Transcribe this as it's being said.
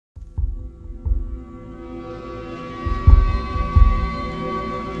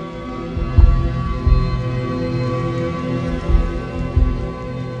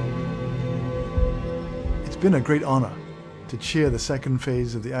been a great honor to chair the second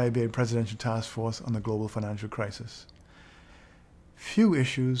phase of the IBA Presidential Task Force on the Global Financial Crisis. Few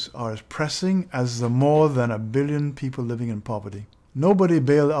issues are as pressing as the more than 1 billion people living in poverty. Nobody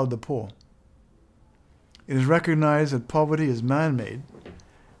bailed out the poor. It is recognized that poverty is man-made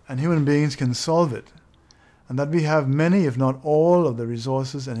and human beings can solve it, and that we have many, if not all, of the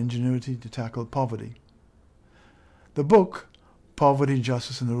resources and ingenuity to tackle poverty. The book, Poverty,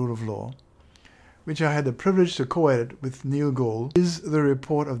 Justice, and the Rule of Law, which I had the privilege to co-edit with Neil Gold, is the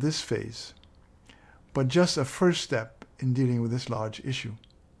report of this phase, but just a first step in dealing with this large issue.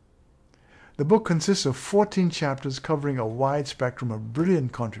 The book consists of 14 chapters covering a wide spectrum of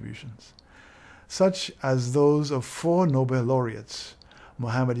brilliant contributions, such as those of 4 Nobel laureates,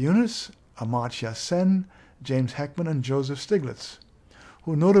 Muhammad Yunus, Amartya Sen, James Heckman, and Joseph Stiglitz,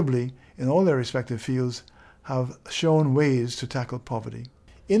 who notably, in all their respective fields, have shown ways to tackle poverty.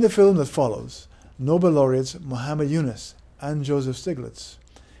 In the film that follows, Nobel laureates Muhammad Yunus and Joseph Stiglitz,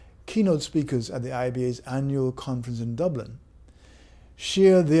 keynote speakers at the IBA's annual conference in Dublin,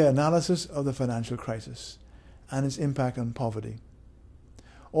 share their analysis of the financial crisis and its impact on poverty.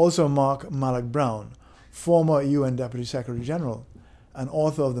 Also Mark Malloch-Brown, former UN Deputy Secretary General and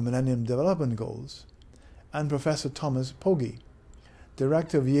author of the Millennium Development Goals, and Professor Thomas Pogge,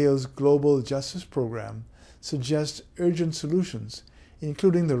 Director of Yale's Global Justice Program, suggest urgent solutions,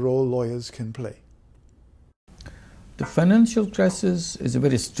 including the role lawyers can play. The financial crisis is a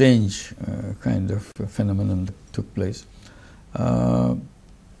very strange kind of phenomenon that took place.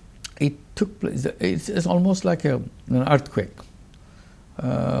 It took place, it's almost like an earthquake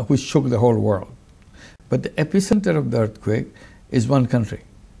which shook the whole world. But the epicenter of the earthquake is one country.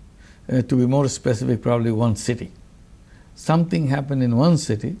 To be more specific, probably one city. Something happened in one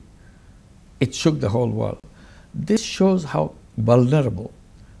city, it shook the whole world. This shows how vulnerable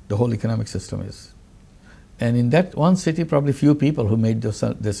the whole economic system is. And in that one city, probably few people who made those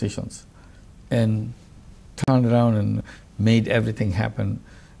decisions and turned around and made everything happen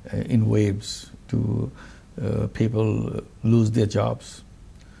in waves to people lose their jobs,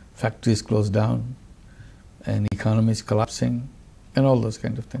 factories close down, and economies collapsing, and all those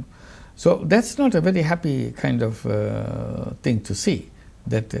kind of things. So that's not a very happy kind of thing to see,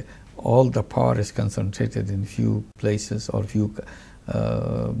 that all the power is concentrated in few places or few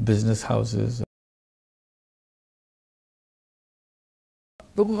business houses.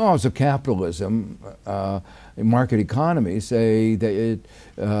 The laws of capitalism in market economy say that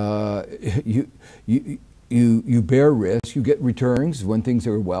you bear risk, you get returns when things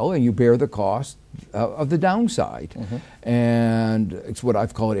are well, and you bear the cost of the downside. Mm-hmm. And it's what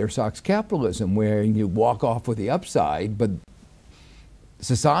I've called air socks capitalism, where you walk off with the upside, but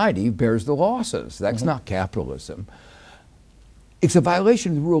society bears the losses. That's mm-hmm. not capitalism. It's a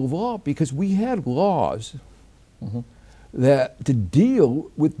violation of the rule of law because we had laws mm-hmm. that to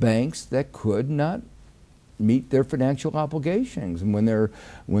deal with banks that could not meet their financial obligations, and when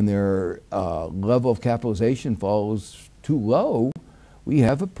their level of capitalization falls too low, we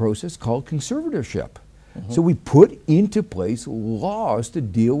have a process called conservatorship. Mm-hmm. So we put into place laws to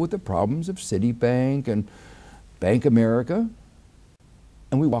deal with the problems of Citibank and Bank America,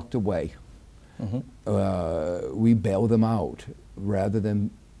 and we walked away. Mm-hmm. We bailed them out rather than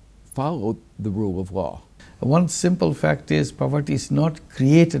follow the rule of law. One simple fact is poverty is not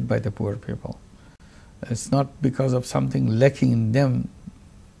created by the poor people. It's not because of something lacking in them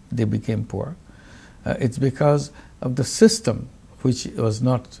they became poor. It's because of the system which was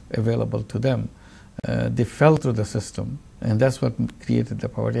not available to them. They fell through the system, and that's what created the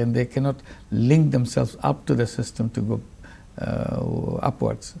poverty, and they cannot link themselves up to the system to go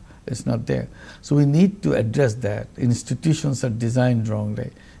upwards. It's not there. So we need to address that. Institutions are designed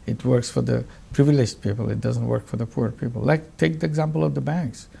wrongly. It works for the privileged people, it doesn't work for the poor people. Like, take the example of the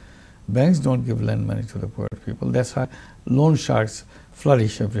banks. Banks don't lend money to the poor people. That's how loan sharks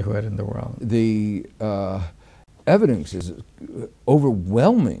flourish everywhere in the world. The evidence is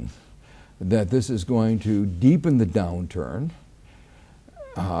overwhelming that this is going to deepen the downturn,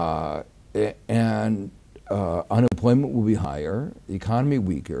 and unemployment will be higher, the economy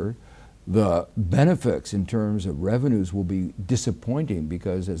weaker. The benefits in terms of revenues will be disappointing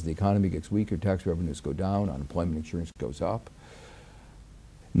because as the economy gets weaker, tax revenues go down, unemployment insurance goes up.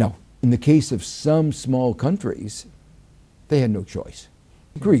 Now, in the case of some small countries, they had no choice.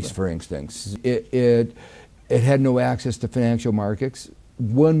 Greece, for instance, it had no access to financial markets.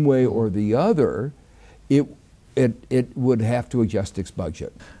 One way or the other, it would have to adjust its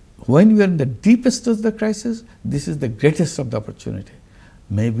budget. When we are in the deepest of the crisis, this is the greatest of the opportunity.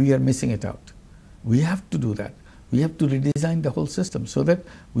 Maybe we are missing it out. We have to do that. We have to redesign the whole system so that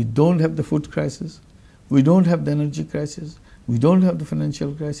we don't have the food crisis, We don't have the energy crisis. We don't have the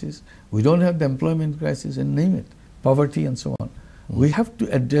financial crisis. We don't have the employment crisis, and name it, poverty and so on. We have to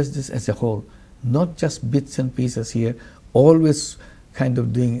address this as a whole, not just bits and pieces here, always kind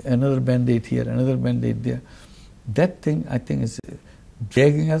of doing another band-aid here, another band-aid there. That thing, I think, is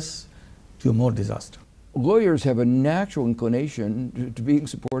dragging us to more disaster. Lawyers have a natural inclination to being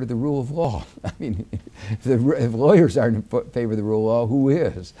supportive of the rule of law. I mean, if lawyers aren't in favor of the rule of law, who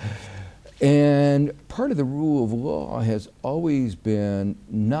is? And part of the rule of law has always been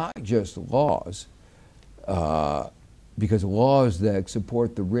not just laws, because laws that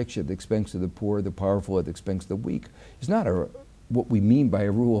support the rich at the expense of the poor, the powerful at the expense of the weak, is not what we mean by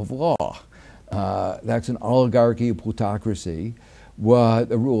a rule of law. That's an oligarchy, a plutocracy. What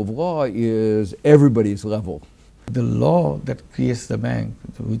the rule of law is, everybody's level. The law that creates the bank,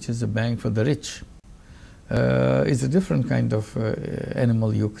 which is a bank for the rich, is a different kind of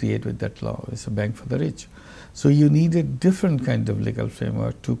animal you create with that law. It's a bank for the rich. So you need a different kind of legal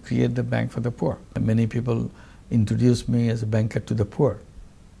framework to create the bank for the poor. And many people introduced me as a banker to the poor.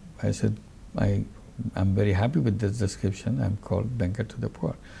 I said, I'm very happy with this description. I'm called banker to the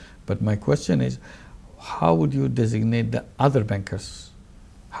poor. But my question is, how would you designate the other bankers?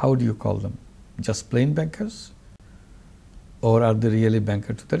 How do you call them? Just plain bankers? Or are they really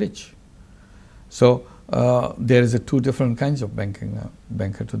banker to the rich? So there is two different kinds of banking now,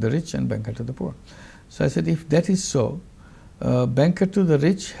 banker to the rich and banker to the poor. So I said, if that is so, banker to the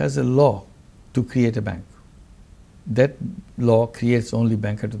rich has a law to create a bank. That law creates only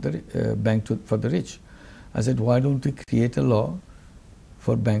banker to the bank for the rich. I said, why don't we create a law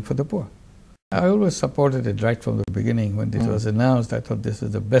for bank for the poor? I always supported it right from the beginning. When it was announced, I thought this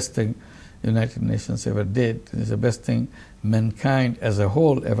is the best thing United Nations ever did. It's the best thing mankind as a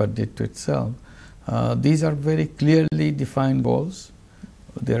whole ever did to itself. These are very clearly defined goals.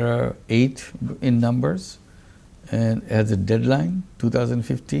 There are 8 in numbers, and as a deadline,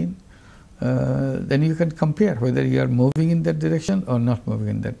 2015. Then you can compare whether you are moving in that direction or not moving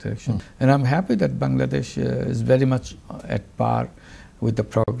in that direction. And I'm happy that Bangladesh is very much at par with the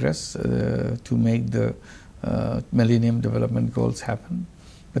progress to make the Millennium Development Goals happen,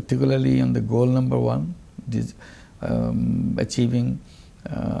 particularly on the goal number 1, this, achieving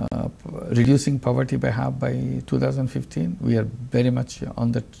reducing poverty by half by 2015. We are very much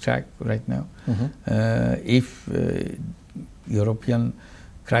on the track right now. If European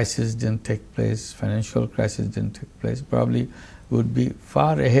crisis didn't take place, financial crisis didn't take place, probably would be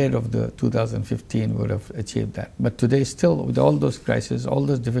far ahead of the 2015 would have achieved that. But today still, with all those crises, all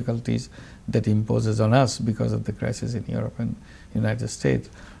those difficulties that imposes on us because of the crisis in Europe and United States,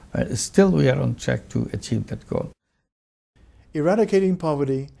 still we are on track to achieve that goal. Eradicating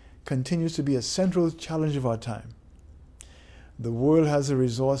poverty continues to be a central challenge of our time. The world has the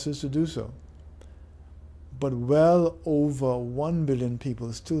resources to do so, but well over 1 billion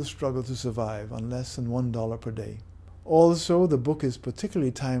people still struggle to survive on less than $1 per day. Also, the book is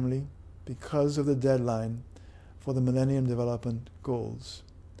particularly timely because of the deadline for the Millennium Development Goals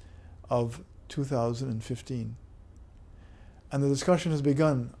of 2015. And the discussion has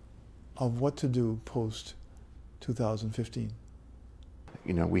begun of what to do post-2015.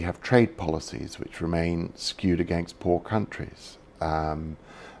 You know, we have trade policies which remain skewed against poor countries.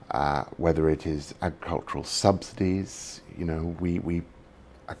 Whether it is agricultural subsidies, you know,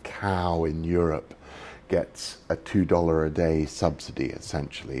 a cow in Europe gets a $2 a day subsidy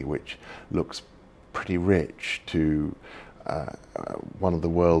essentially, which looks pretty rich to one of the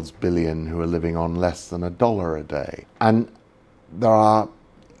world's billion who are living on less than $1 a day. And there are,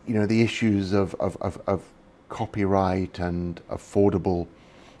 you know, the issues of copyright and affordable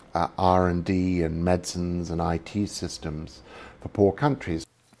R&D and medicines and IT systems for poor countries.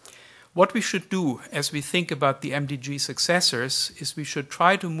 What we should do as we think about the MDG successors is we should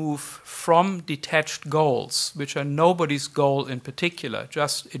try to move from detached goals, which are nobody's goal in particular,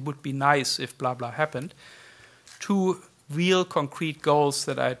 just it would be nice if blah blah happened, to real concrete goals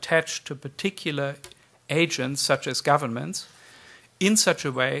that are attached to particular agents such as governments, in such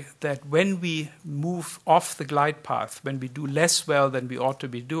a way that when we move off the glide path, when we do less well than we ought to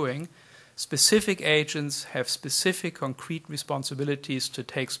be doing, specific agents have specific concrete responsibilities to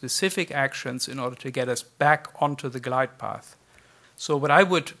take specific actions in order to get us back onto the glide path. So what I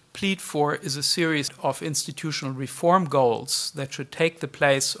would plead for is a series of institutional reform goals that should take the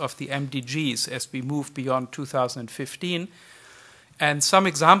place of the MDGs as we move beyond 2015. And some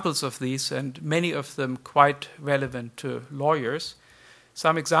examples of these, and many of them quite relevant to lawyers,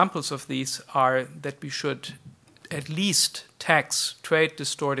 some examples of these are that we should at least tax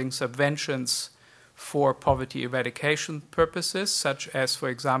trade-distorting subventions for poverty eradication purposes, such as, for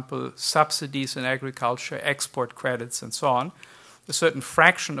example, subsidies in agriculture, export credits, and so on. A certain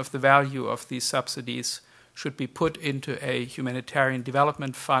fraction of the value of these subsidies should be put into a humanitarian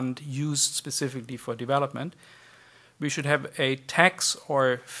development fund used specifically for development. We should have a tax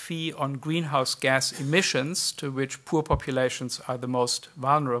or fee on greenhouse gas emissions, to which poor populations are the most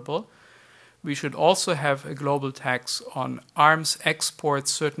vulnerable. We should also have a global tax on arms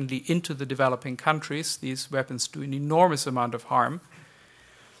exports, certainly into the developing countries. These weapons do an enormous amount of harm.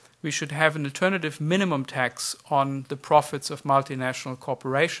 We should have an alternative minimum tax on the profits of multinational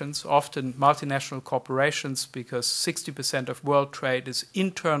corporations, often multinational corporations, because 60% of world trade is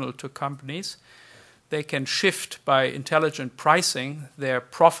internal to companies. They can shift by intelligent pricing their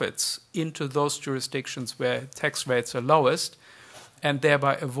profits into those jurisdictions where tax rates are lowest, and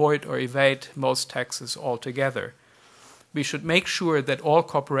thereby avoid or evade most taxes altogether. We should make sure that all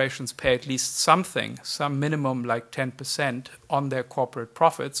corporations pay at least something, some minimum like 10%, on their corporate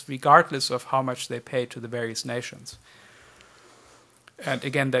profits, regardless of how much they pay to the various nations. And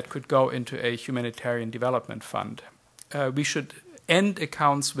again, that could go into a humanitarian development fund. We should end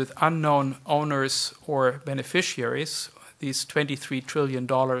accounts with unknown owners or beneficiaries, these $23 trillion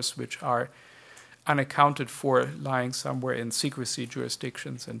which are unaccounted for, lying somewhere in secrecy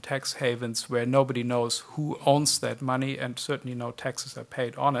jurisdictions and tax havens where nobody knows who owns that money and certainly no taxes are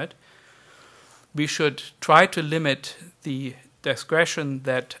paid on it. We should try to limit the discretion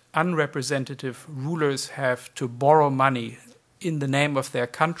that unrepresentative rulers have to borrow money in the name of their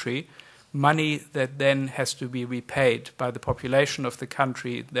country, money that then has to be repaid by the population of the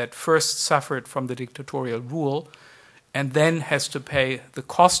country that first suffered from the dictatorial rule and then has to pay the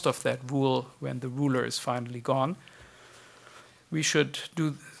cost of that rule when the ruler is finally gone. We should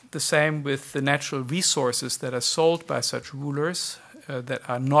do the same with the natural resources that are sold by such rulers that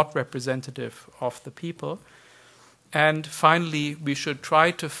are not representative of the people. And finally, we should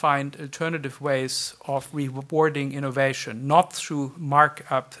try to find alternative ways of rewarding innovation, not through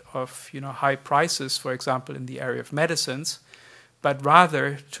markup of high prices, for example, in the area of medicines, but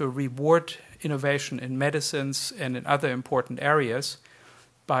rather to reward innovation in medicines and in other important areas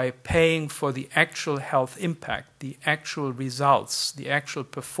by paying for the actual health impact, the actual results, the actual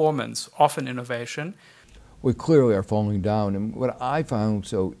performance of an innovation. We clearly are falling down. And what I found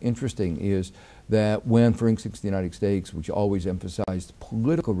so interesting is that when, for instance, the United States, which always emphasized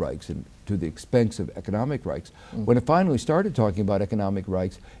political rights and to the expense of economic rights, when it finally started talking about economic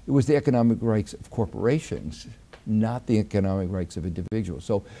rights, it was the economic rights of corporations, not the economic rights of individuals.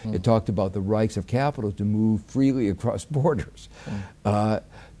 So it talked about the rights of capital to move freely across borders.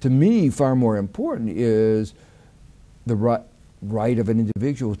 To me, far more important is the right of an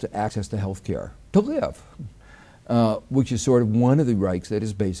individual to access to health care, to live, which is sort of one of the rights that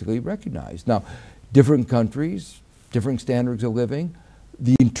is basically recognized. Now, different countries, different standards of living,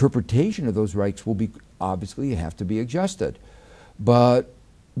 the interpretation of those rights will be obviously have to be adjusted. But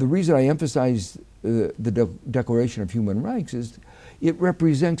the reason I emphasize the Declaration of Human Rights is it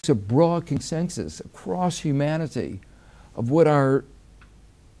represents a broad consensus across humanity of what are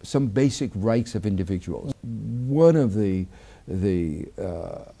some basic rights of individuals. One of the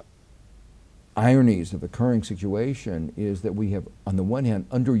ironies of the current situation is that we have, on the one hand,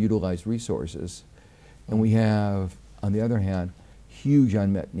 underutilized resources, and we have, on the other hand, huge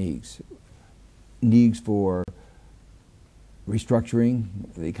unmet needs. Needs for restructuring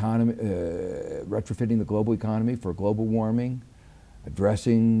the economy, retrofitting the global economy for global warming,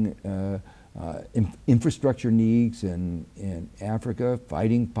 addressing infrastructure needs in Africa,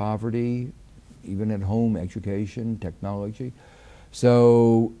 fighting poverty, even at home, education, technology.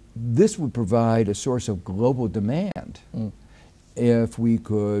 So this would provide a source of global demand if we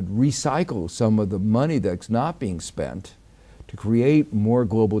could recycle some of the money that's not being spent to create more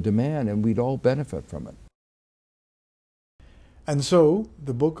global demand, and we'd all benefit from it. And so,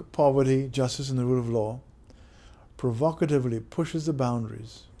 the book Poverty, Justice and the Rule of Law provocatively pushes the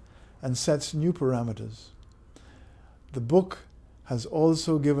boundaries and sets new parameters. The book has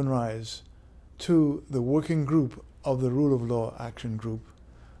also given rise to the working group of the Rule of Law Action Group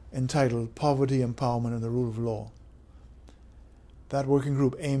entitled Poverty, Empowerment and the Rule of Law. That working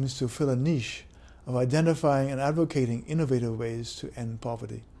group aims to fill a niche of identifying and advocating innovative ways to end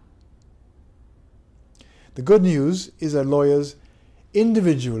poverty. The good news is that lawyers,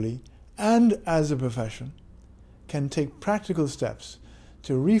 individually and as a profession, can take practical steps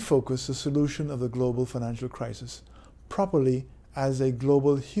to refocus the solution of the global financial crisis properly as a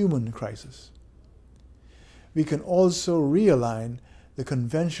global human crisis. We can also realign the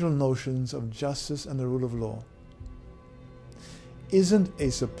conventional notions of justice and the rule of law. Isn't a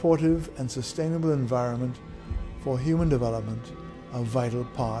supportive and sustainable environment for human development a vital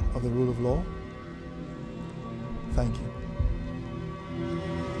part of the rule of law? Thank you.